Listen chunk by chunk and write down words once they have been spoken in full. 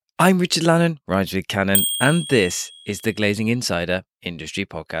I'm Richard Lannon, Rhymes with Cannon, and this is the Glazing Insider Industry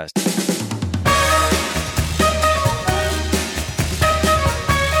Podcast.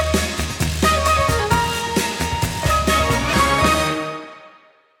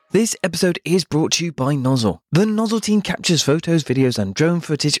 This episode is brought to you by Nozzle. The Nozzle team captures photos, videos and drone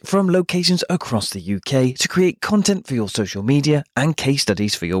footage from locations across the UK to create content for your social media and case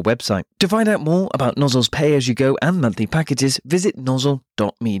studies for your website. To find out more about Nozzle's pay-as-you-go and monthly packages, visit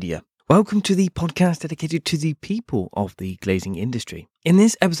nozzle.media. Welcome to the podcast dedicated to the people of the glazing industry. In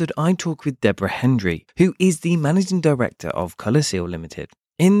this episode, I talk with Deborah Hendry, who is the Managing Director of Colourseal Limited.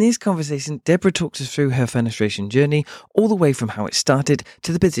 In this conversation, Deborah talks us through her fenestration journey, all the way from how it started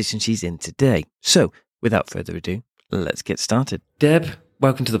to the position she's in today. So, without further ado, let's get started. Deb,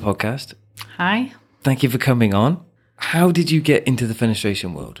 welcome to the podcast. Hi. Thank you for coming on. How did you get into the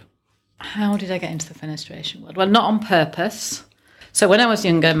fenestration world? How did I get into the fenestration world? Well, not on purpose. So when I was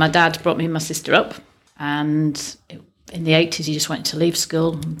younger, my dad brought me and my sister up, and in the 80s, he just wanted to leave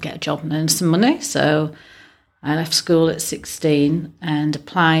school and get a job and earn some money. So I left school at 16 and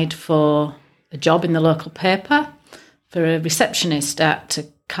applied for a job in the local paper for a receptionist at a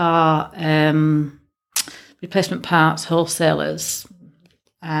car replacement parts wholesalers,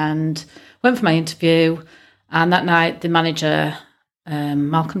 and went for my interview. And that night, the manager,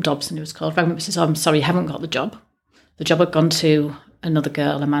 Malcolm Dobson, who was called, rang me and said, "Oh, I'm sorry, you haven't got the job." The job had gone to another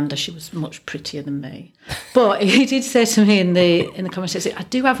girl, Amanda. She was much prettier than me. But he did say to me in the conversation, "I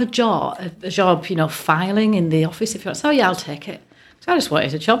do have a job, filing in the office if you want." So, yeah, I'll take it. So I just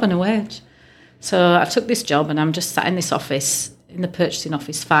wanted a job and a wage. So I took this job, and I'm just sat in this office, in the purchasing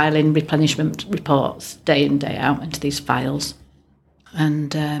office, filing replenishment reports day in, day out into these files.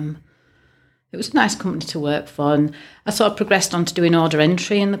 And it was a nice company to work for. And I sort of progressed on to doing order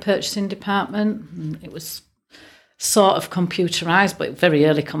entry in the purchasing department. And it was sort of computerised, but very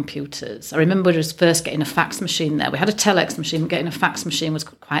early computers. I remember us first getting a fax machine there. We had a telex machine, but getting a fax machine was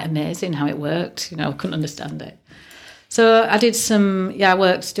quite amazing how it worked. I couldn't understand it. So I did I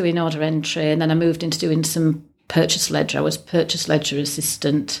worked doing order entry, and then I moved into doing some purchase ledger. I was purchase ledger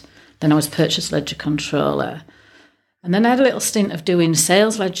assistant, then I was purchase ledger controller. And then I had a little stint of doing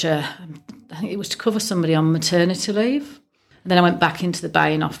sales ledger. I think it was to cover somebody on maternity leave. And then I went back into the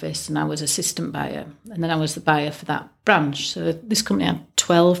buying office, and I was assistant buyer. And then I was the buyer for that branch. So this company had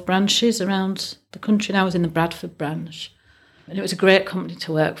 12 branches around the country, and I was in the Bradford branch. And it was a great company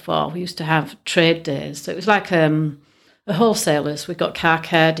to work for. We used to have trade days. So it was like a wholesalers. We got car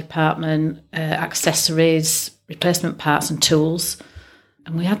care department, accessories, replacement parts and tools.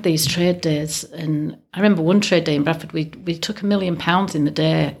 And we had these trade days. And I remember one trade day in Bradford, we took £1 million in the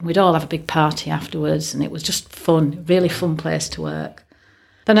day. We'd all have a big party afterwards, and it was just fun, really fun place to work.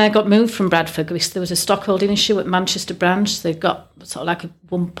 Then I got moved from Bradford because there was a stockholding issue at Manchester branch. They've got sort of like a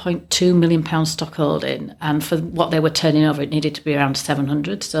 £1.2 million stockholding, and for what they were turning over, it needed to be around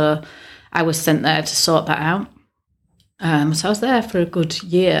 700. So I was sent there to sort that out. So I was there for a good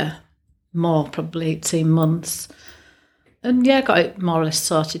year, more, probably 18 months. And yeah, got it more or less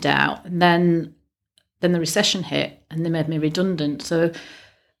sorted out. And then the recession hit, and they made me redundant. So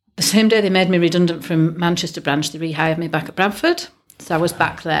the same day they made me redundant from Manchester branch, they rehired me back at Bradford. So I was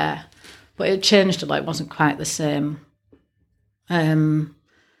back there. But it changed a lot. It wasn't quite the same. And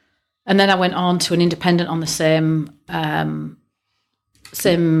then I went on to an independent on the same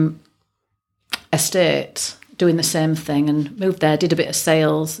estate, doing the same thing, and moved there, did a bit of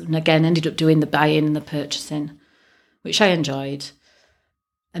sales, and again ended up doing the buying and the purchasing, which I enjoyed.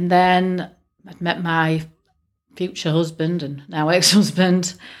 And then I'd met my future husband and now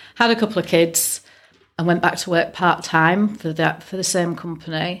ex-husband, had a couple of kids, and went back to work part-time for the same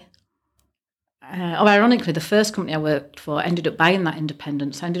company. Ironically, the first company I worked for ended up buying that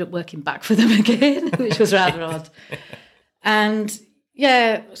independent, so I ended up working back for them again, which was rather odd. And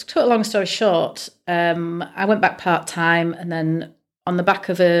yeah, to cut a long story short, I went back part-time, and then on the back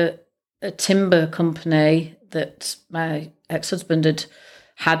of a timber company that my ex-husband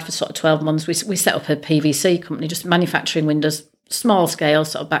had for sort of 12 months, we set up a PVC company, just manufacturing windows, small scale,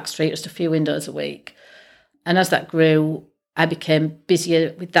 sort of back street, just a few windows a week. And as that grew, I became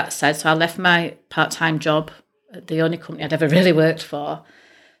busier with that side. So I left my part-time job at the only company I'd ever really worked for.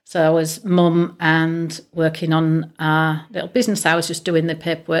 So I was mum and working on our little business. I was just doing the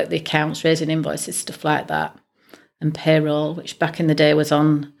paperwork, the accounts, raising invoices, stuff like that, and payroll, which back in the day was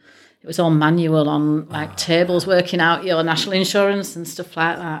all manual on like tables, working out your national insurance and stuff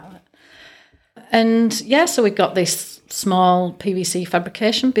like that. And yeah, so we got this small PVC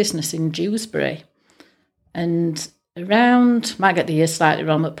fabrication business in Dewsbury. And around, might get the year slightly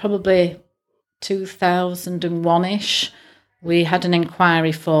wrong, but probably 2001-ish, we had an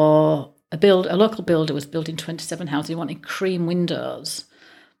inquiry for a local builder was building 27 houses. He wanted cream windows.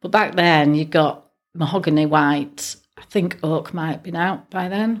 But back then, you got mahogany white. I think oak might have been out by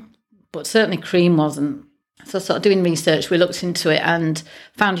then, but certainly cream wasn't. So sort of doing research, we looked into it and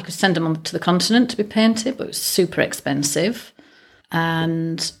found you could send them on to the continent to be painted, but it was super expensive.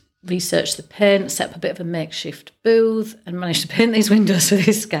 And researched the paint, set up a bit of a makeshift booth and managed to paint these windows for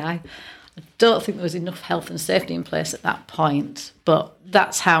this guy. I don't think there was enough health and safety in place at that point, but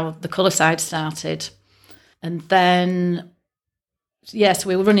that's how the colour side started. And then, so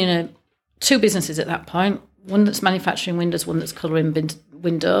we were running two businesses at that point, one that's manufacturing windows, one that's colouring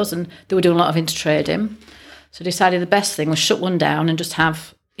windows, and they were doing a lot of intertrading. So decided the best thing was shut one down and just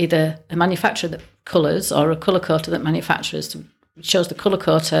have either a manufacturer that colours or a colour coater that manufactures. It shows the colour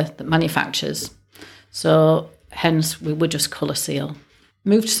coater that manufactures. So hence we would just colour seal.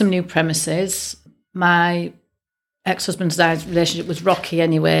 Moved to some new premises. My ex-husband's relationship was rocky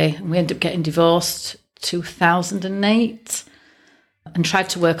anyway, and we ended up getting divorced 2008 and tried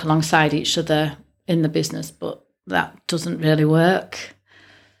to work alongside each other in the business, but that doesn't really work.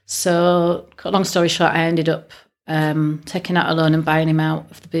 So, long story short, I ended up taking out a loan and buying him out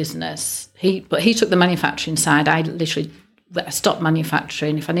of the business. But he took the manufacturing side. I stopped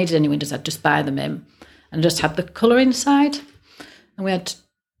manufacturing. If I needed any windows, I'd just buy them in and just had the colouring side. And we had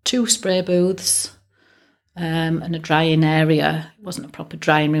 2 spray booths and a drying area. It wasn't a proper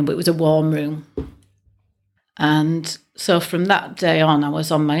drying room, but it was a warm room. And so from that day on, I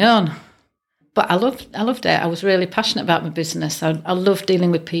was on my own. But I loved it. I was really passionate about my business. I love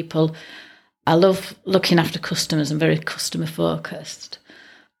dealing with people. I love looking after customers. I'm very customer focused.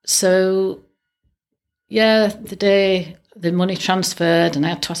 So, the day the money transferred and I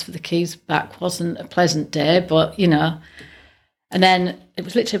had to ask for the keys back wasn't a pleasant day, but, And then it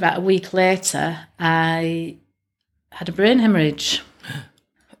was literally about a week later, I had a brain hemorrhage.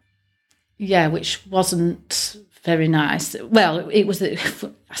 Which wasn't very nice. Well, it was,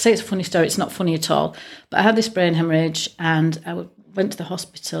 I say it's a funny story, it's not funny at all, but I had this brain hemorrhage and I went to the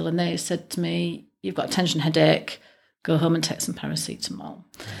hospital and they said to me, you've got a tension headache, go home and take some paracetamol.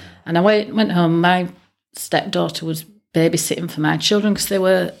 And I went home, my stepdaughter was babysitting for my children because they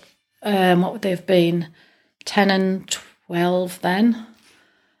were, what would they have been, 10 and 12 then.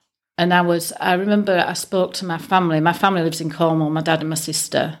 And I remember I spoke to my family. My family lives in Cornwall, my dad and my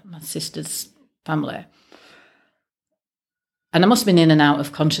sister's family. And I must have been in and out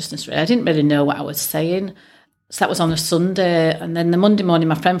of consciousness, really. I didn't really know what I was saying. So that was on a Sunday. And then the Monday morning,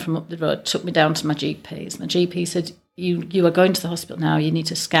 my friend from up the road took me down to my GP's. My GP said, you are going to the hospital now, you need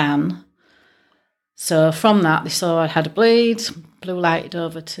to scan. So from that, they saw I had a bleed, blue lighted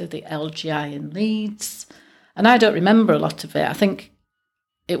over to the LGI in Leeds. And I don't remember a lot of it. I think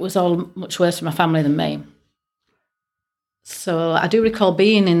it was all much worse for my family than me. So I do recall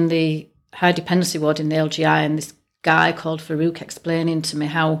being in the high dependency ward in the LGI and this guy called Farouk explaining to me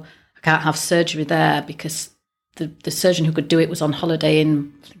how I can't have surgery there because the surgeon who could do it was on holiday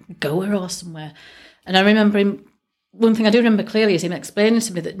in Goa or somewhere. And I remember him, one thing I do remember clearly is him explaining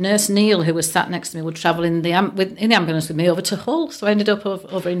to me that Nurse Neil, who was sat next to me, would travel in the ambulance with me over to Hull. So I ended up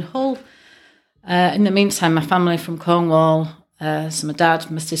over in Hull. In the meantime, my family from Cornwall, so my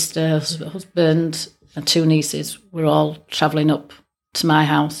dad, my sister, husband, and 2 nieces were all travelling up to my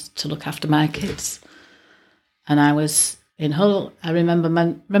house to look after my kids. And I was in Hull. I remember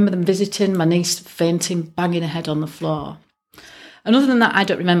them visiting, my niece fainting, banging her head on the floor. And other than that, I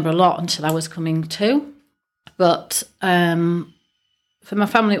don't remember a lot until I was coming to. But for my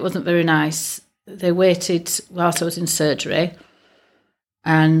family, it wasn't very nice. They waited whilst I was in surgery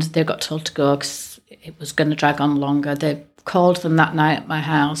and they got told to go because it was going to drag on longer. They called them that night at my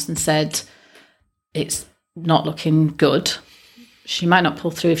house and said, it's not looking good. She might not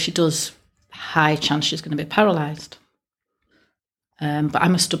pull through. If she does, high chance she's going to be paralysed. But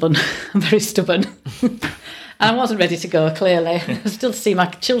I'm I'm very stubborn. And I wasn't ready to go, clearly. I still see my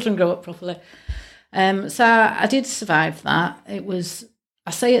children grow up properly. So I did survive that.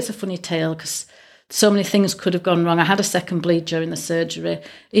 I say it's a funny tale because so many things could have gone wrong. I had a second bleed during the surgery,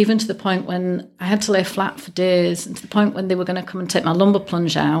 even to the point when I had to lay flat for days, and to the point when they were going to come and take my lumbar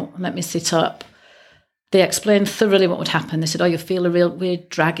plunge out and let me sit up. They explained thoroughly what would happen. They said, you'll feel a real weird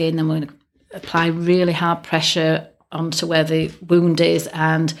dragging, and we're going to apply really hard pressure onto where the wound is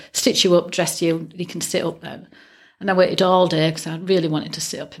and stitch you up, dress you, you can sit up then. And I waited all day because I really wanted to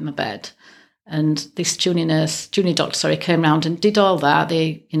sit up in my bed. And this junior doctor, came round and did all that.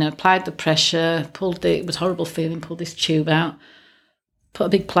 They, applied the pressure, it was a horrible feeling, pulled this tube out, put a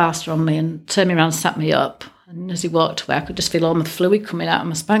big plaster on me and turned me around, sat me up. And as he walked away, I could just feel all my fluid coming out of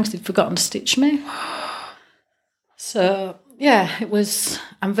my spine because he'd forgotten to stitch me. So, Yeah, it was.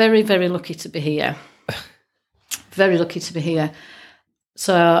 I'm very, very lucky to be here. Very lucky to be here.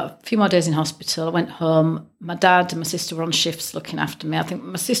 So a few more days in hospital. I went home. My dad and my sister were on shifts looking after me. I think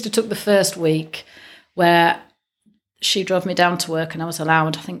my sister took the first week where she drove me down to work and I was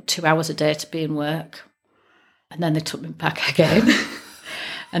allowed, I think, 2 hours a day to be in work. And then they took me back again.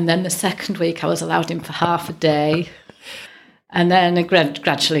 And then the second week I was allowed in for half a day. And then I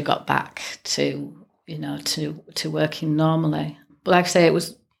gradually got back to working normally. But like I say, it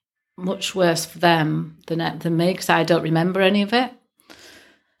was much worse for them than me because I don't remember any of it.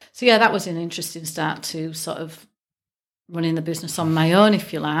 So yeah, that was an interesting start to sort of running the business on my own,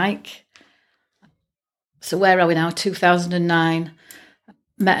 if you like. So where are we now? 2009.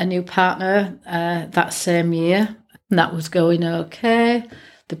 Met a new partner that same year, and that was going okay.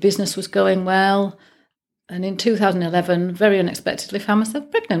 The business was going well. And in 2011, very unexpectedly, found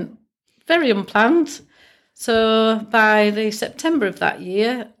myself pregnant. Very unplanned. So by the September of that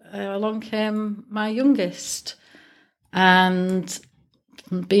year, along came my youngest. And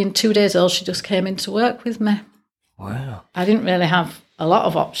being 2 days old, she just came into work with me. Wow. I didn't really have a lot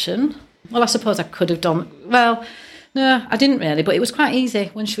of option. Well, I suppose I could have done. Well, no, I didn't really, but it was quite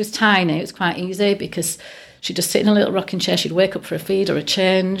easy. When she was tiny, it was quite easy because she'd just sit in a little rocking chair. She'd wake up for a feed or a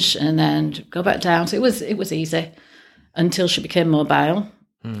change and then go back down. So it was easy until she became mobile.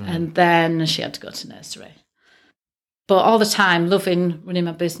 And then she had to go to nursery. But all the time, loving running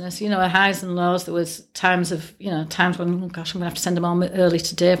my business, highs and lows. There was times when, oh gosh, I'm going to have to send them home early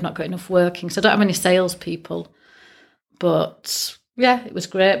today. I've not got enough working. So I don't have any salespeople. But yeah, it was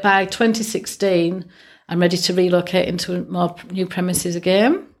great. By 2016, I'm ready to relocate into more new premises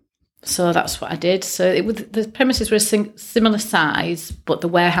again. So that's what I did. So the premises were a similar size, but the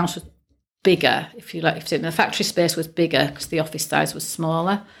warehouse was bigger, if you like. The factory space was bigger because the office size was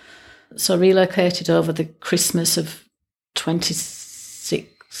smaller. So relocated over the Christmas of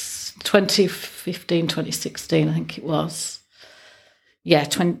 2015, 2016, I think it was. Yeah,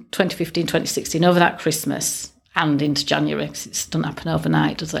 2015, 2016, over that Christmas and into January, because it doesn't happen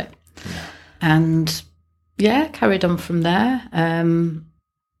overnight, does it? Yeah. And yeah, carried on from there.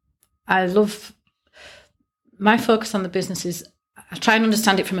 My focus on the business is I try and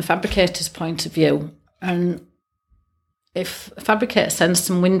understand it from a fabricator's point of view. And if a fabricator sends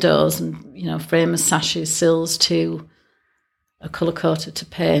some windows and, framers, sashes, sills to a colour coater to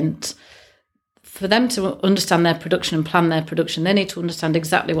paint, for them to understand their production and plan their production, they need to understand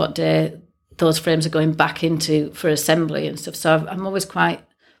exactly what day those frames are going back into for assembly and stuff. So I'm always quite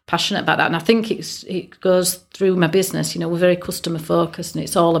passionate about that. And I think it goes through my business. We're very customer focused and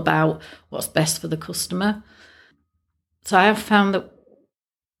it's all about what's best for the customer. So I have found that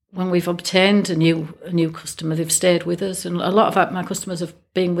when we've obtained a new customer, they've stayed with us. And a lot of my customers have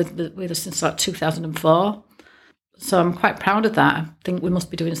been with us since like 2004. So I'm quite proud of that. I think we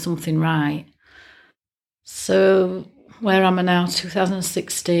must be doing something right. So where am I now?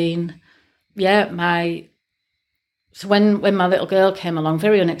 2016. Yeah, so when my little girl came along,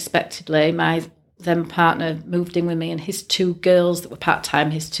 very unexpectedly, my then partner moved in with me and his two girls that were part-time,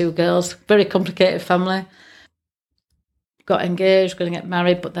 very complicated family. Got engaged, going to get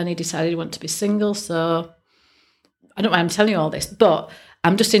married, but then he decided he wanted to be single. So I don't know why I'm telling you all this, but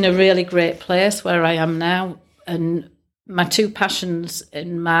I'm just in a really great place where I am now. And my two passions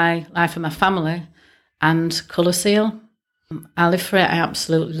in my life are my family and Colour Seal. I live for it. I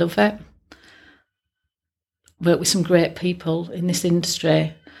absolutely love it. Work with some great people in this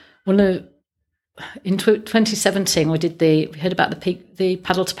industry. In 2017, we heard about the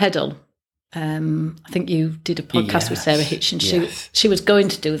Paddle to Pedal. I think you did a podcast with Sarah Hitch, and she was going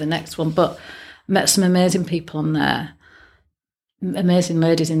to do the next one, but met some amazing people on there, amazing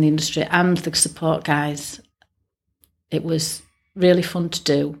ladies in the industry and the support guys. It was really fun to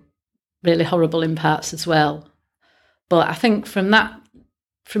do, really horrible in parts as well. But I think from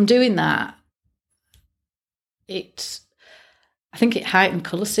doing that, I think it heightened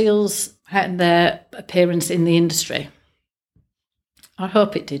Colour Seals, heightened their appearance in the industry. I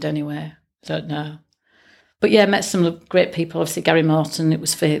hope it did anyway. I don't know. But yeah, met some great people. Obviously, Gary Morton, it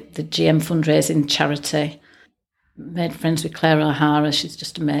was for the GM fundraising charity. Made friends with Claire O'Hara. She's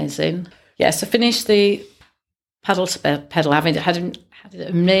just amazing. Yeah, so finished the Paddle to Pedal. Having had an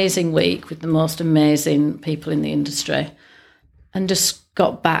amazing week with the most amazing people in the industry. And just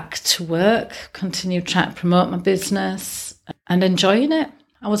got back to work, continued trying to promote my business and enjoying it.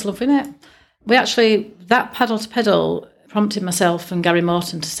 I was loving it. That Paddle to Pedal prompted myself and Gary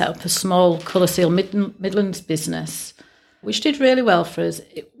Morton to set up a small Colour Seal Midlands business, which did really well for us.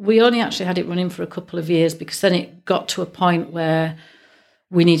 We only actually had it running for a couple of years because then it got to a point where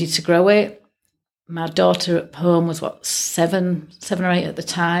we needed to grow it. my daughter at home was, seven or eight at the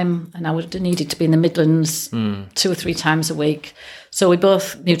time, and I would have needed to be in the Midlands 2 or 3 times a week. So we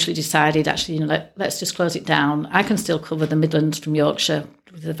both mutually decided, actually, let's just close it down. I can still cover the Midlands from Yorkshire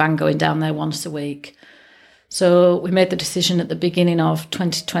with the van going down there once a week. So we made the decision at the beginning of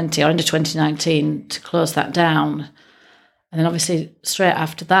 2020 or into 2019 to close that down. And then obviously straight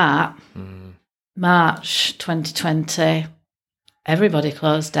after that, March 2020, everybody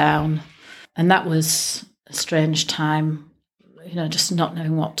closed down. And that was a strange time, just not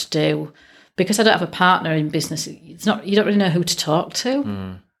knowing what to do. Because I don't have a partner in business, you don't really know who to talk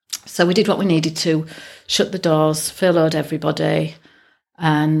to. So we did what we needed to, shut the doors, furloughed everybody,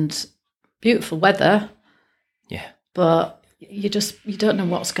 and beautiful weather. Yeah. But you don't know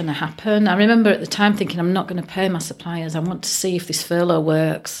what's going to happen. I remember at the time thinking, I'm not going to pay my suppliers. I want to see if this furlough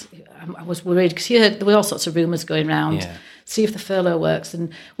works. I was worried because there were all sorts of rumours going around. Yeah. See if the furlough works.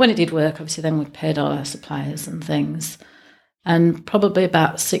 And when it did work, obviously then we paid all our suppliers and things. And probably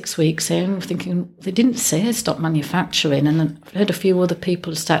about 6 weeks in, thinking, they didn't say stop manufacturing. And then I heard a few other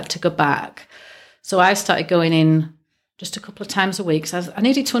people started to go back. So I started going in just a couple of times a week. So I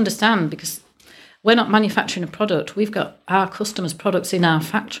needed to understand, because we're not manufacturing a product. We've got our customers' products in our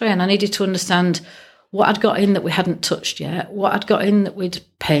factory, and I needed to understand what I'd got in that we hadn't touched yet, what I'd got in that we'd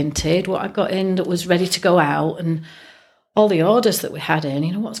painted, what I'd got in that was ready to go out, and all the orders that we had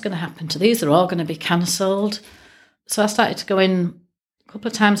in, what's going to happen to these? They're all going to be cancelled. So I started to go in a couple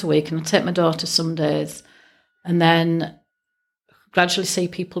of times a week, and I'd take my daughter some days, and then gradually see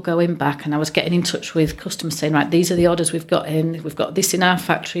people going back. And I was getting in touch with customers saying, right, these are the orders we've got in. We've got this in our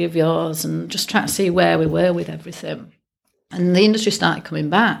factory of yours, and just trying to see where we were with everything. And the industry started coming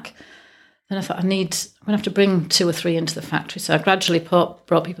back. Then I thought, I'm going to have to bring 2 or 3 into the factory. So I gradually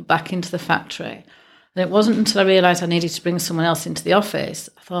brought people back into the factory. And it wasn't until I realised I needed to bring someone else into the office,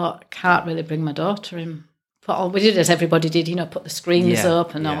 I thought, I can't really bring my daughter in. But all we did, as everybody did, put the screens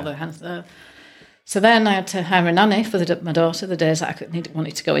up and all the hands there. So then I had to hire a nanny for my daughter the days that I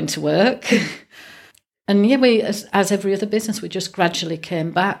wanted to go into work. And we, as every other business, we just gradually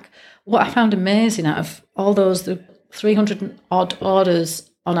came back. What I found amazing, out of all the 300 odd orders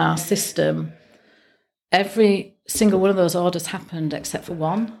on our system, every single one of those orders happened except for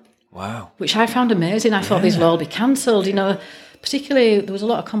one. Wow. Which I found amazing. I thought these will all be cancelled, Particularly, there was a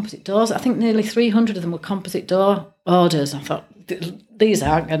lot of composite doors. I think nearly 300 of them were composite door orders. I thought, these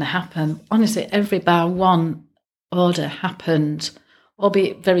aren't going to happen. Honestly, every bar one order happened,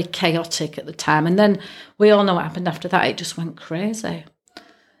 albeit very chaotic at the time. And then we all know what happened after that. It just went crazy.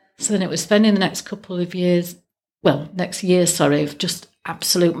 So then it was spending the next year, of just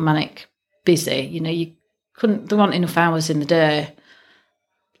absolute manic busy. You couldn't, there weren't enough hours in the day.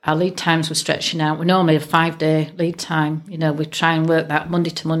 Our lead times were stretching out. We normally have 5-day lead time. We try and work that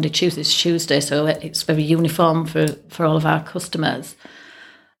Monday to Monday, Tuesday to Tuesday, so it's very uniform for all of our customers.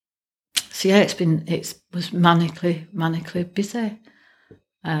 So it was manically busy,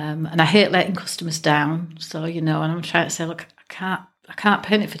 and I hate letting customers down. So and I'm trying to say, look, I can't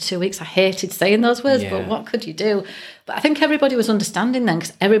paint it for 2 weeks. I hated saying those words, but what could you do? But I think everybody was understanding then,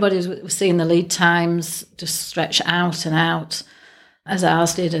 because everybody was seeing the lead times just stretch out and out, as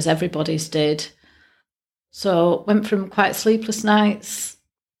ours did, as everybody's did. So went from quite sleepless nights,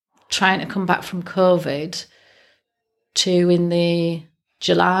 trying to come back from COVID, to in the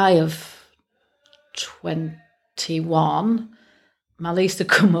July of 21, my lease had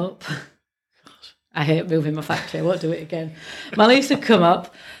come up. I hate moving my factory, I won't do it again. My lease had come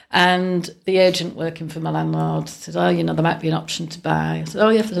up, and the agent working for my landlord said, there might be an option to buy. I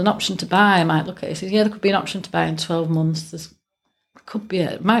said, if there's an option to buy, I might look at it. He said, there could be an option to buy in 12 months.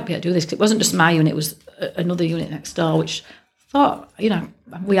 Might be able to do this, because it wasn't just my unit, it was another unit next door, which I thought,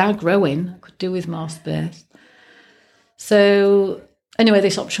 we are growing, I could do with more space. So anyway,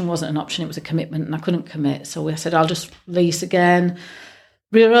 this option wasn't an option, it was a commitment, and I couldn't commit. So I said, I'll just lease again.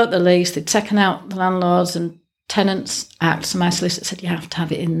 Rewrote the lease, they'd taken out the Landlords and Tenants Act, so my solicitor said, you have to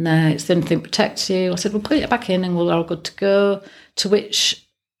have it in there, it's the only thing that protects you. I said, we'll put it back in and we're all good to go, to which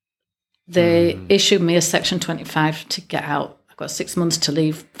they issued me a Section 25 to get out. Got 6 months to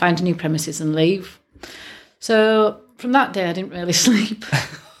leave, find new premises and leave. So from that day, I didn't really sleep.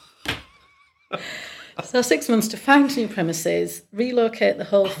 So 6 months to find new premises, relocate the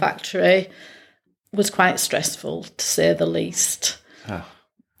whole factory was quite stressful, to say the least. Oh.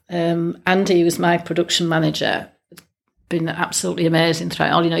 Andy, who was my production manager, been absolutely amazing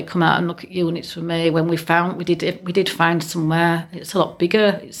throughout all. He'd come out and look at units for me. When we did find somewhere, it's a lot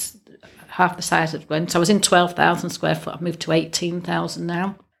bigger. It's half the size of Gwent. So I was in 12,000 square foot. I've moved to 18,000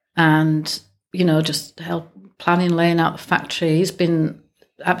 now. And, just help planning, laying out the factory. He's been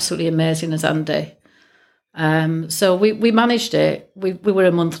absolutely amazing as Andy. So we managed it. We were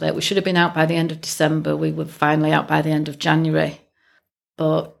a month late. We should have been out by the end of December. We were finally out by the end of January.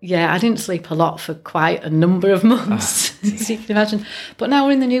 But yeah, I didn't sleep a lot for quite a number of months, as you can imagine. But now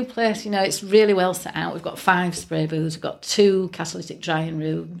we're in the new place. It's really well set out. We've got 5 spray booths. We've got 2 catalytic drying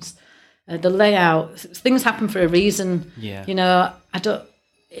rooms. The layout, things happen for a reason. Yeah. We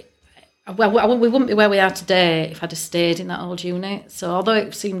wouldn't be where we are today if I'd have stayed in that old unit. So although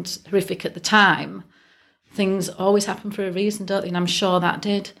it seemed horrific at the time, things always happen for a reason, don't they? And I'm sure that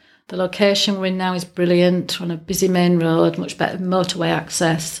did. The location we're in now is brilliant. We're on a busy main road, much better motorway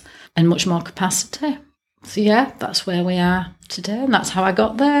access and much more capacity. So yeah, that's where we are today. And that's how I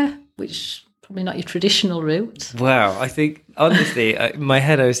got there, which probably not your traditional route. Wow. I think, honestly, in my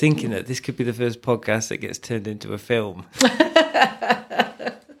head I was thinking that this could be the first podcast that gets turned into a film.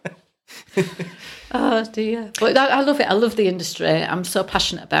 Oh dear. But I love it. I love the industry. I'm so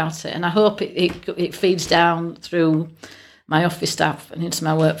passionate about it. And I hope it feeds down through my office staff and into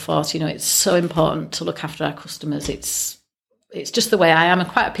my workforce. It's so important to look after our customers. It's just the way I am. I'm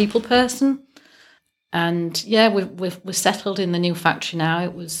quite a people person. And yeah, we're settled in the new factory now.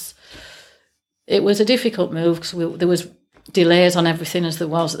 It was a difficult move because there was delays on everything as there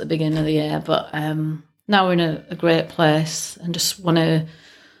was at the beginning of the year. But now we're in a great place and just want to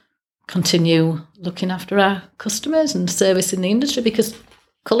continue looking after our customers and servicing the industry because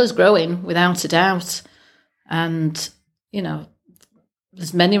colour's growing without a doubt. And,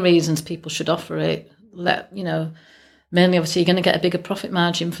 there's many reasons people should offer it. Mainly obviously you're going to get a bigger profit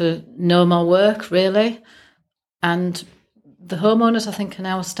margin for no more work, really. And the homeowners, I think, are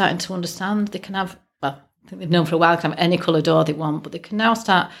now starting to understand they can have, I think they've known for a while, they can have any colour door they want, but they can now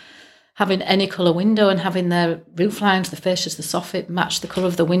start having any colour window and having their roof lines, the fascias, the soffit match the colour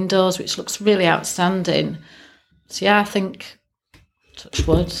of the windows, which looks really outstanding. So yeah, I think, touch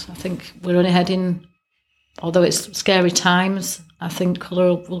wood, I think we're only heading, although it's scary times, I think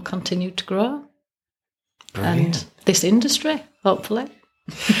colour will continue to grow. Brilliant. And this industry, hopefully.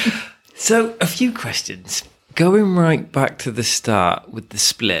 So a few questions. Going right back to the start with the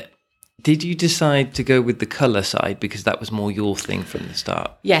split, did you decide to go with the colour side because that was more your thing from the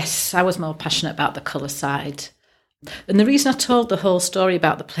start? Yes, I was more passionate about the colour side. And the reason I told the whole story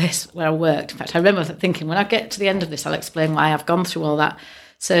about the place where I worked, in fact, I remember thinking, when I get to the end of this, I'll explain why I've gone through all that.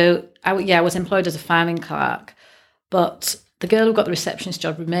 So, I was employed as a filing clerk, but the girl who got the receptionist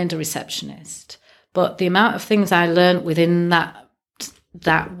job remained a receptionist. But the amount of things I learned within that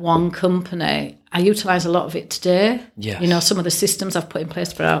one company, I utilise a lot of it today. Yes. Some of the systems I've put in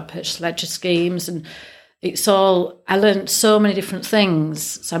place for our purchase ledger schemes, and I learned so many different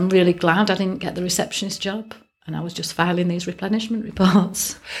things. So I'm really glad I didn't get the receptionist job and I was just filing these replenishment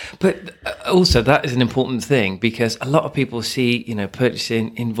reports. But also that is an important thing because a lot of people see,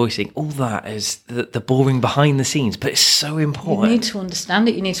 purchasing, invoicing, all that as the boring behind the scenes, but it's so important. You need to understand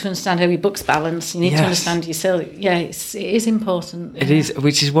it. You need to understand how your books balance. You need to understand your sale. Yeah, it is important. It is,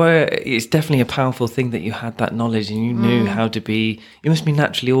 which is why it's definitely a powerful thing that you had that knowledge and you knew how to be, you must be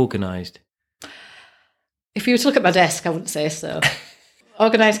naturally organised. If you were to look at my desk, I wouldn't say so.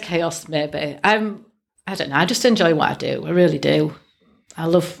 Organised chaos, maybe. I don't know. I just enjoy what I do. I really do. I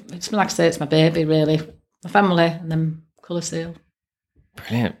love, it's like I say, it's my baby, really. My family and then Colour Seal.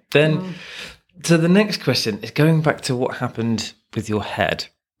 Brilliant. Then, so the next question is going back to what happened with your head.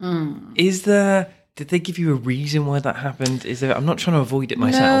 Did they give you a reason why that happened? I'm not trying to avoid it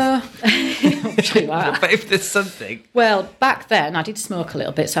myself. No. I'm sure you are. But if there's something. Well, back then I did smoke a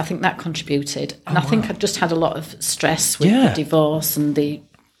little bit, so I think that contributed. And I think I just had a lot of stress with the divorce and the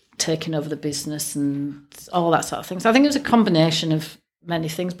taking over the business and all that sort of thing. So I think it was a combination of many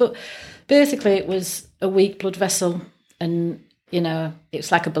things. But basically it was a weak blood vessel and,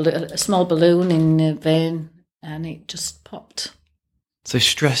 it's like a small balloon in the vein and it just popped. So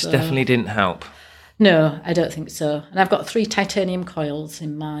stress definitely didn't help? No, I don't think so. And I've got 3 titanium coils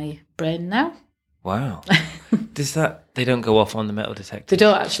in my brain now. Wow. They don't go off on the metal detector? They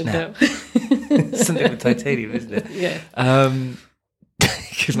don't actually, no. Something with titanium, isn't it? Yeah.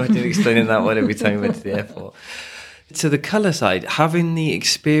 Because I do explaining that one every time we went to the airport. So the colour side, having the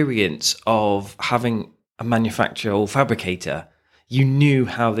experience of having a manufacturer or fabricator, you knew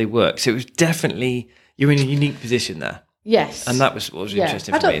how they work. So it was definitely, you're in a unique position there. Yes. And that was what was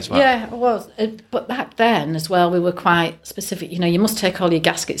interesting for me as well. Yeah, it was. But back then as well, we were quite specific. You must take all your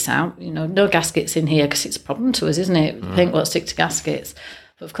gaskets out. No gaskets in here because it's a problem to us, isn't it? Paint won't stick to gaskets.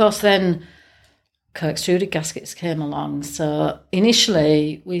 But of course then co-extruded gaskets came along. So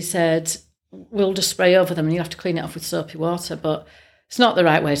initially we said, we'll just spray over them and you have to clean it off with soapy water. But it's not the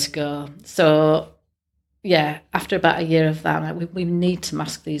right way to go. So after about a year of that, we need to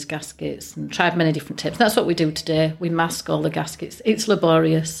mask these gaskets, and tried many different tips. That's what we do today. We mask all the gaskets. It's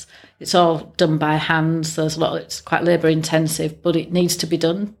laborious. It's all done by hand, so it's quite labour intensive, but it needs to be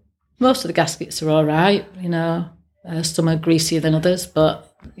done. Most of the gaskets are all right, some are greasier than others,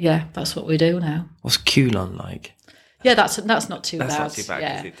 but yeah, that's what we do now. What's Coulon like? Yeah, that's not too bad. That's not too bad.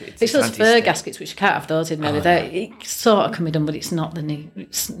 Yeah. It's those fur gaskets, which you can't have those in really. It sort of can be done, but it's not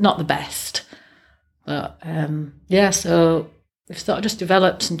the best. But so we've sort of just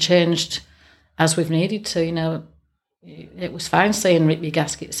developed and changed as we've needed to. It was fine saying rip your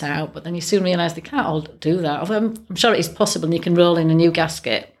gaskets out, but then you soon realise they can't all do that. Although I'm sure it is possible, and you can roll in a new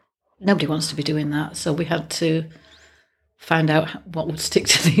gasket. Nobody wants to be doing that, so we had to find out what would stick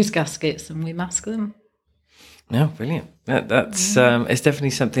to these gaskets, and we mask them. No, brilliant. That's it's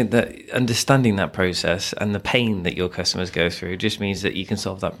definitely something that understanding that process and the pain that your customers go through just means that you can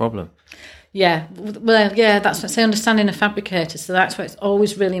solve that problem. Yeah, well, that's what I say, understanding a fabricator. So that's why it's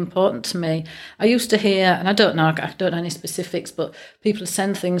always really important to me. I used to hear, and I don't know any specifics, but people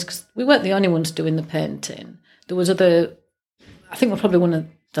send things, because we weren't the only ones doing the painting. There was I think we're probably one of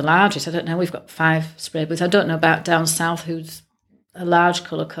the largest. I don't know, we've got 5 spray booths. I don't know about down south who's a large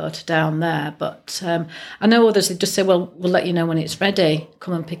colour coater down there, but I know others, they just say, well, we'll let you know when it's ready,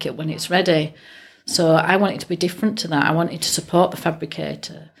 come and pick it when it's ready. So I want it to be different to that. I wanted to support the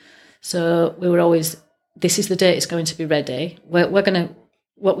fabricator. So we were always, this is the date it's going to be ready. We're going to,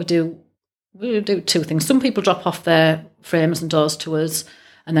 we do 2 things. Some people drop off their frames and doors to us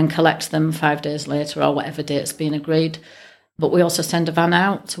and then collect them 5 days later or whatever date's been agreed. But we also send a van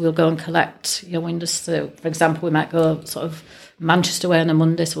out, so we'll go and collect your windows. So, for example, we might go sort of Manchester way on a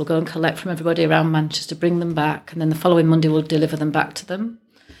Monday, so we'll go and collect from everybody around Manchester, bring them back, and then the following Monday we'll deliver them back to them.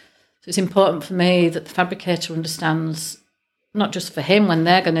 So it's important for me that the fabricator understands, not just for him when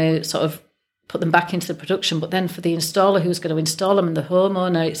they're going to sort of put them back into the production, but then for the installer who's going to install them and the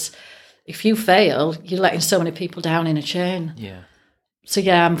homeowner, it's, if you fail, you're letting so many people down in a chain. Yeah. So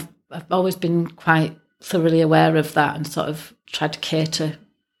yeah, I've always been quite thoroughly aware of that and sort of tried to cater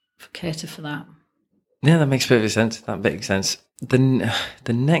for that. Yeah, that makes perfect sense. That makes sense. The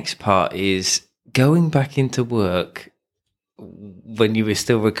next part is going back into work when you were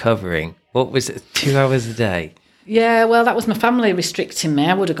still recovering. What was it, 2 hours a day? Yeah, well, that was my family restricting me.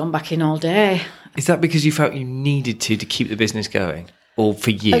 I would have gone back in all day. Is that because you felt you needed to keep the business going? Or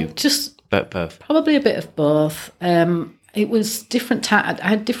for you? Just both. Probably a bit of both. It was different. I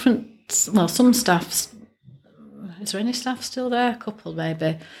had different, some staffs. Is there any staff still there? A couple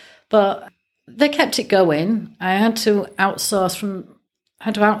maybe. But they kept it going. I had to outsource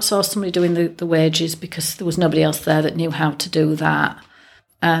somebody doing the wages because there was nobody else there that knew how to do that.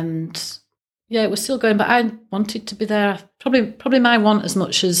 And yeah, it was still going, but I wanted to be there. Probably my want as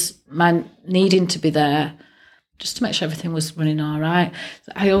much as my needing to be there, just to make sure everything was running all right.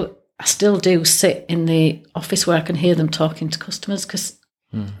 I still do sit in the office where I can hear them talking to customers because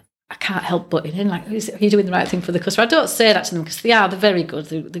I can't help butting in, like, are you doing the right thing for the customer? I don't say that to them because they're very good.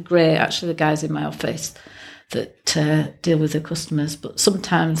 They're great, actually, the guys in my office that deal with the customers. But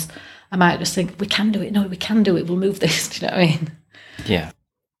sometimes I might just think, we can do it. No, we can do it. We'll move this. Do you know what I mean? Yeah.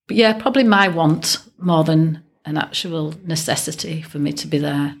 But yeah, probably my want more than an actual necessity for me to be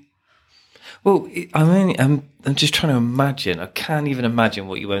there. Well, I'm just trying to imagine. I can't even imagine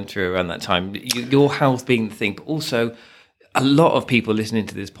what you went through around that time. Your health being the thing, but also a lot of people listening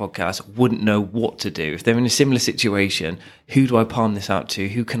to this podcast wouldn't know what to do. If they're in a similar situation, who do I palm this out to?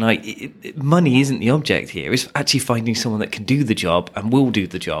 Who can I... money isn't the object here. It's actually finding someone that can do the job and will do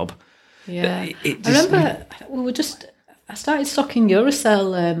the job. Yeah. I remember I started stocking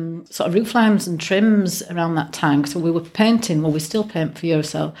Eurocell sort of roof lines and trims around that time. So we were painting, we still paint for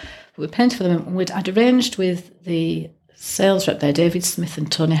Eurocell, but we painted for them. And I'd arranged with the sales rep there, David Smith and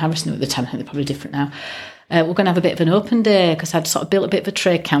Tony Harrison, who at the time, I think they're probably different now. We're going to have a bit of an open day because I'd sort of built a bit of a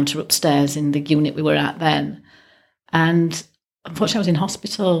tray counter upstairs in the unit we were at then. And unfortunately, I was in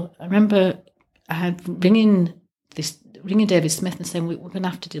hospital. I remember I had ringing David Smith and saying, we're going to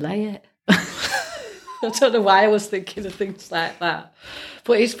have to delay it. I don't know why I was thinking of things like that.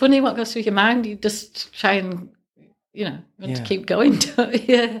 But it's funny what goes through your mind. You just try and, want to keep going, don't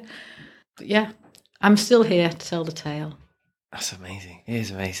you? But yeah, I'm still here to tell the tale. That's amazing. It is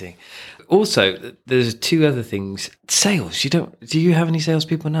amazing. Also, there's 2 other things. Sales. Do you have any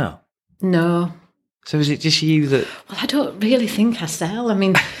salespeople now? No. So is it just you that... Well, I don't really think I sell. I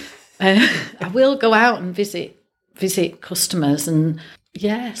mean, I will go out and visit customers, and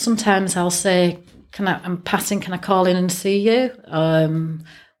yeah, sometimes I'll say, I'm passing, can I call in and see you?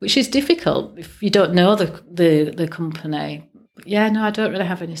 Which is difficult if you don't know the company. But yeah, no, I don't really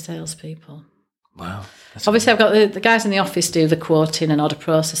have any salespeople. Wow. Obviously, I've got the guys in the office do the quoting and order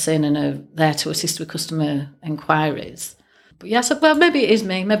processing and are there to assist with customer inquiries. But yes, well, maybe it is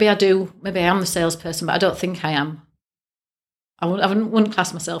me. Maybe I am the salesperson, but I don't think I am. I wouldn't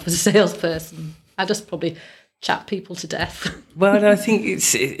class myself as a salesperson. I just probably chat people to death. Well, I think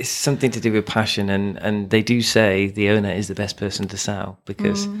it's something to do with passion, and they do say the owner is the best person to sell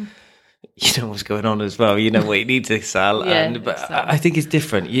because you know what's going on as well. You know what you need to sell. But exactly. I think it's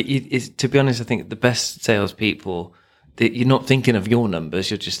different. To be honest, I think the best salespeople, you're not thinking of your numbers.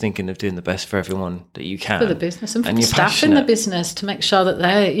 You're just thinking of doing the best for everyone that you can. For the business and for the staff in the business to make sure that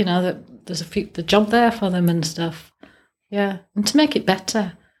they're, that there's the job there for them and stuff. Yeah. And to make it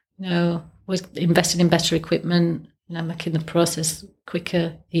better, was invested in better equipment, making the process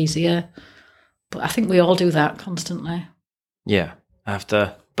quicker, easier. But I think we all do that constantly. Yeah.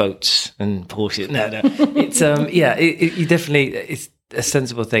 After boats and Porsche. No. It's you definitely, it's a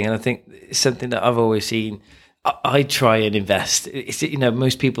sensible thing. And I think it's something that I've always seen. I try and invest. It's,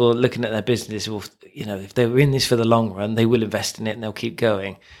 most people looking at their business will, if they were in this for the long run, they will invest in it and they'll keep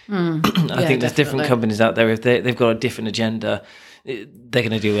going. I think there's different companies out there. If they've got a different agenda, they're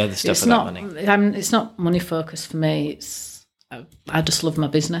going to do other stuff with that money. It's not money focused for me. I just love my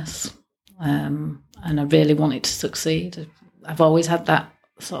business, and I really want it to succeed. I've always had that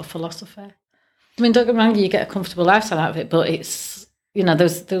sort of philosophy. I mean, don't get me wrong, you get a comfortable lifestyle out of it, but it's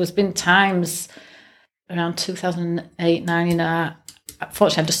there's been times around 2008, 2009.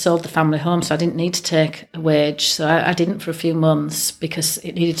 Unfortunately, I just sold the family home, so I didn't need to take a wage. So I didn't for a few months because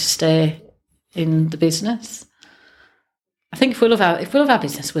it needed to stay in the business. I think if we love our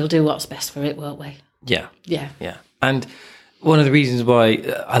business, we'll do what's best for it, won't we? Yeah. Yeah. Yeah. And one of the reasons why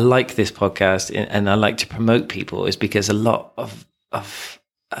I like this podcast and I like to promote people is because a lot of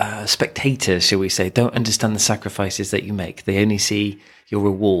spectators, shall we say, don't understand the sacrifices that you make. They only see your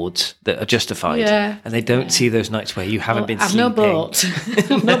rewards that are justified, and they don't see those nights where you haven't been sleeping.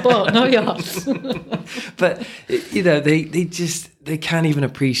 I've no boat, no yacht. But they can't even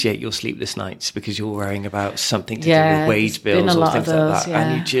appreciate your sleepless nights because you're worrying about something to do with wage bills or things like that,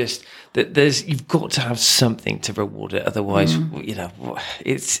 and you've got to have something to reward it. Otherwise,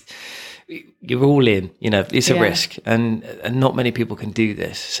 you're all in. It's a risk, and not many people can do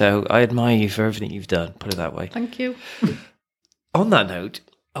this. So I admire you for everything you've done. Put it that way. Thank you. On that note,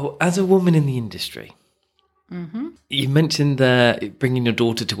 as a woman in the industry, you mentioned bringing your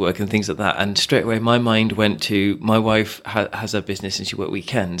daughter to work and things like that, and straight away my mind went to my wife has a business and she works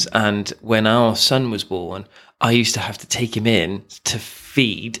weekends, and when our son was born, I used to have to take him in to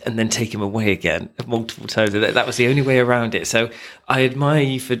feed and then take him away again multiple times. That was the only way around it. So I admire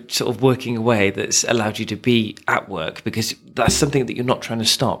you for sort of working a way that's allowed you to be at work, because that's something that you're not trying to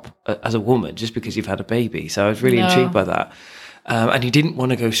stop as a woman just because you've had a baby. So I was really intrigued by that. And you didn't want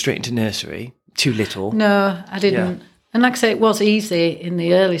to go straight into nursery, too little. No, I didn't. Yeah. And like I say, it was easy in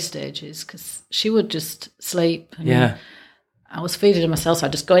the early stages because she would just sleep. And I was feeding her myself, so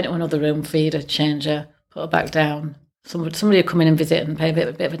I'd just go into another room, feed her, change her, put her back down. Somebody would come in and visit and pay a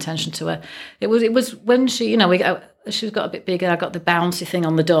bit of attention to her. It was when she, she got a bit bigger. I got the bouncy thing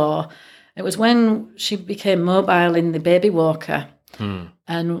on the door. It was when she became mobile in the baby walker.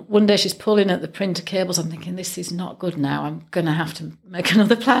 And one day she's pulling at the printer cables. I'm thinking, this is not good now. I'm going to have to make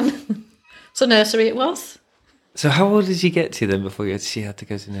another plan. So nursery it was. So how old did you get to then before she had to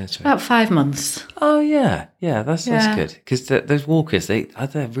go to nursery? About 5 months. Oh, yeah. Yeah, that's good. Because those walkers, they're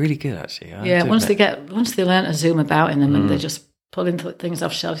really good, actually. Once they learn to zoom about in them and they're just pulling things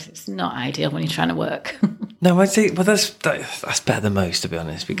off shelves, it's not ideal when you're trying to work. No, I'd say, well, that's better than most, to be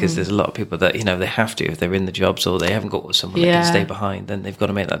honest, because there's a lot of people that, they have to, if they're in the jobs or they haven't got someone that can stay behind, then they've got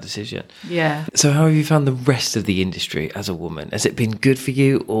to make that decision. Yeah. So how have you found the rest of the industry as a woman? Has it been good for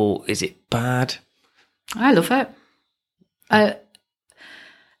you or is it bad? I love it.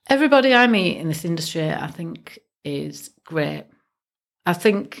 Everybody I meet in this industry, I think, is great. I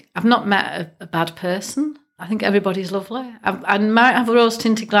think I've not met a bad person. I think everybody's lovely. I might have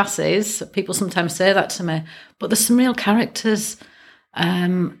rose-tinted glasses. People sometimes say that to me, but there's some real characters,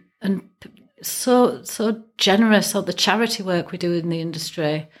 and so generous. Or the charity work we do in the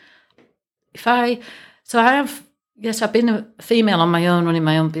industry. I've been a female on my own, running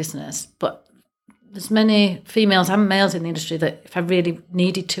my own business, but there's many females and males in the industry that if I really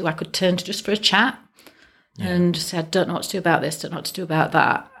needed to, I could turn to just for a chat and just say, I don't know what to do about this, don't know what to do about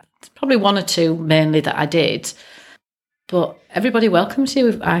that. There's probably one or two mainly that I did, but everybody welcomes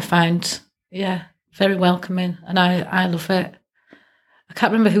you, I find, very welcoming, and I love it. I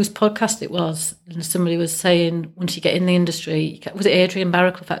can't remember whose podcast it was, and somebody was saying once you get in the industry, was it Adrian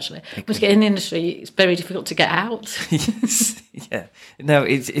Barraclough actually? Once you get in the industry, it's very difficult to get out. Yes, yeah. No,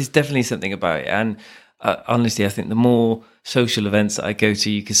 it's definitely something about it. And honestly, I think the more social events that I go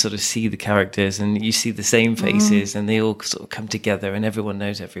to, you can sort of see the characters and you see the same faces and they all sort of come together and everyone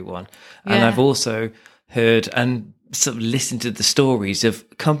knows everyone. And Yeah. I've also heard and sort of listened to the stories of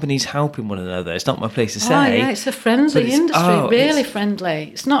companies helping one another. It's not my place to say. Oh, yeah, it's a friendly but it's- industry, oh, really it's- friendly.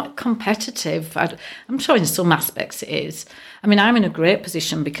 It's not competitive. I'm sure in some aspects it is. I mean, I'm in a great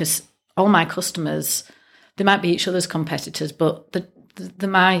position because all my customers, they might be each other's competitors, but they're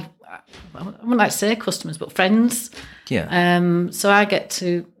my, I wouldn't like to say customers, but friends. Yeah. So I get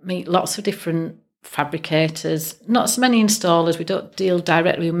to meet lots of different fabricators, not so many installers. We don't deal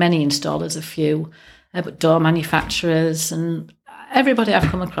directly with many installers, a few, but door manufacturers, and everybody I've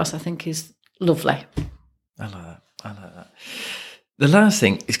come across, I think, is lovely. I like that. The last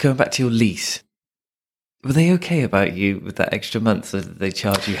thing is going back to your lease. Were they okay about you with that extra month, or did they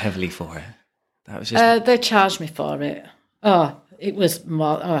charge you heavily for it? That was just They charged me for it. Oh, it was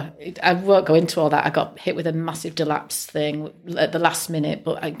more. I won't go into all that. I got hit with a massive delapse thing at the last minute,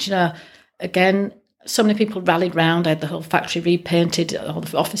 but again, so many people rallied round. I had the whole factory repainted, all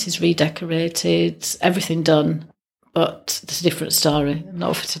the offices redecorated, everything done. But it's a different story,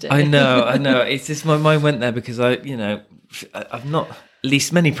 not for today. I know. It's just my mind went there because I've not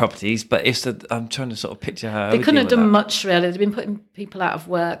leased many properties, but I'm trying to sort of picture how They couldn't have done that. much really. They've been putting people out of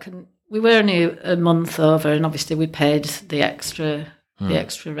work, and we were only a month over, and obviously we paid the extra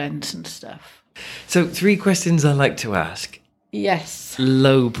rent and stuff. So 3 questions I like to ask. Yes.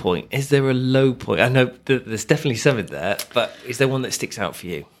 Low point. Is there a low point? I know there's definitely something there, but is there one that sticks out for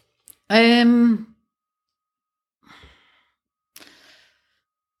you?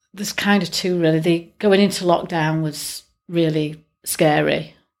 There's kind of two really. Going into lockdown was really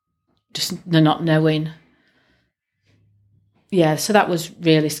scary. Just the not knowing. Yeah, so that was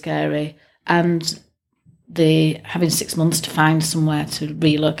really scary. And the having 6 months to find somewhere to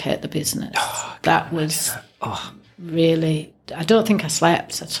relocate the business. That was really, I don't think I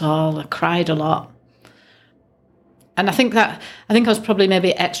slept at all. I cried a lot. And I think I was probably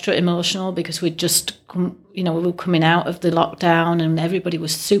maybe extra emotional because we'd just, we were coming out of the lockdown and everybody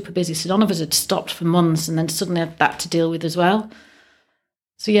was super busy. So none of us had stopped for months and then suddenly had that to deal with as well.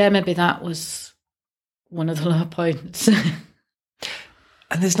 So yeah, maybe that was one of the low points.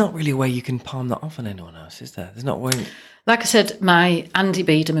 And there's not really a way you can palm that off on anyone else, is there? There's not a way. Like I said, my Andy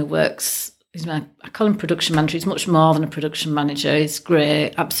Beedham, who works, I call him production manager. He's much more than a production manager. He's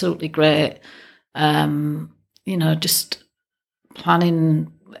great, absolutely great. Just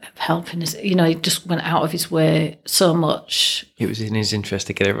planning, helping us. He just went out of his way so much. It was in his interest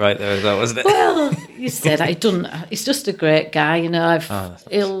to get it right there as well, wasn't it? Well, you said I don't. He's just a great guy. If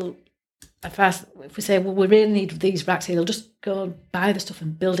we say, well, we really need these racks, he'll just go and buy the stuff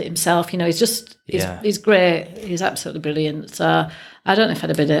and build it himself. He's great. He's absolutely brilliant. So I don't know if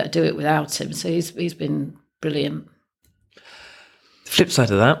I'd have been able to do it without him. So he's been brilliant. The flip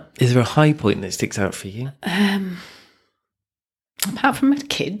side of that, is there a high point that sticks out for you? Apart from my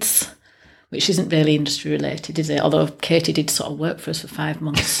kids, which isn't really industry related, is it? Although Katie did sort of work for us for 5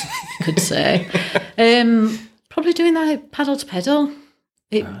 months, you could say. Probably doing that paddle to pedal.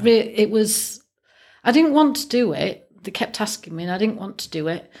 It was. I didn't want to do it. They kept asking me, and I didn't want to do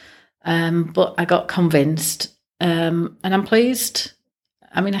it. But I got convinced, and I'm pleased.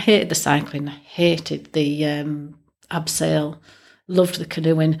 I mean, I hated the cycling. I hated the abseil. Loved the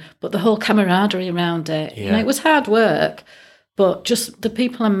canoeing, but the whole camaraderie around it. Yeah. It was hard work, but just the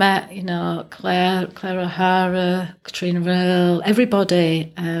people I met. Claire O'Hara, Katrina Earle,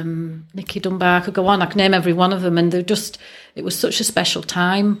 everybody, Nikki Dunbar. I could go on. I could name every one of them, and it was such a special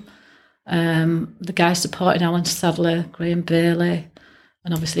time. The guys supporting Alan Sadler, Graham Bailey,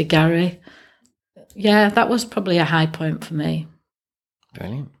 and obviously Gary. Yeah, that was probably a high point for me.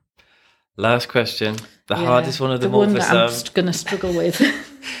 Brilliant. Last question. The hardest one of them all one for that some. I'm going to struggle with.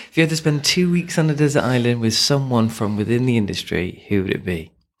 If you had to spend 2 weeks on a desert island with someone from within the industry, who would it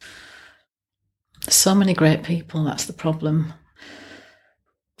be? So many great people, that's the problem.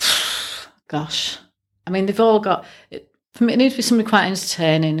 Gosh. I mean, they've all got... For me, it needs to be somebody quite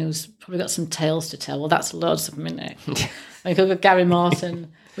entertaining who's probably got some tales to tell. Well, that's loads of them, isn't it? Like I've got Gary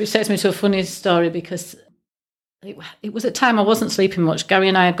Morton, which takes me to a funny story because it was at a time I wasn't sleeping much. Gary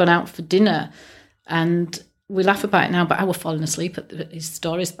and I had gone out for dinner and we laugh about it now, but I was falling asleep at his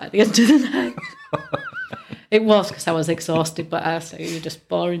stories by the end of the night. It was because I was exhausted, but I say you're just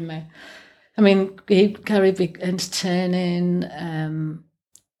boring me. I mean, Gary be entertaining.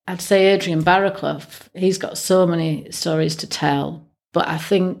 I'd say Adrian Barraclough. He's got so many stories to tell. But I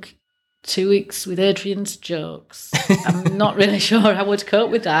think 2 weeks with Adrian's jokes, I'm not really sure I would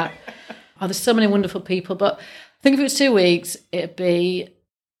cope with that. Oh, there's so many wonderful people, but I think if it was 2 weeks, it'd be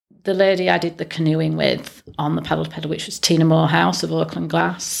the lady I did the canoeing with on the Paddle to Pedal, which was Tina Morehouse of Oakland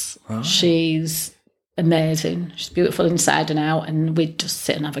Glass. Right. She's amazing. She's beautiful inside and out, and we'd just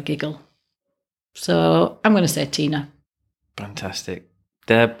sit and have a giggle. So I'm going to say Tina. Fantastic.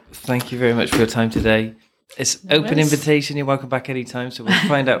 Deb, thank you very much for your time today. It's no open invitation. You're welcome back anytime. So we'll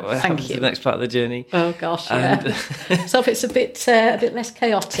find out what happens in the next part of the journey. Oh gosh, yeah. So if it's a bit less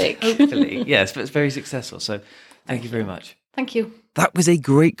chaotic. Hopefully, yes, but it's very successful. So thank you very much. Thank you. That was a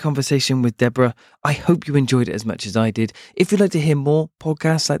great conversation with Deborah. I hope you enjoyed it as much as I did. If you'd like to hear more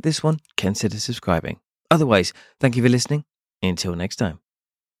podcasts like this one, consider subscribing. Otherwise, thank you for listening. Until next time.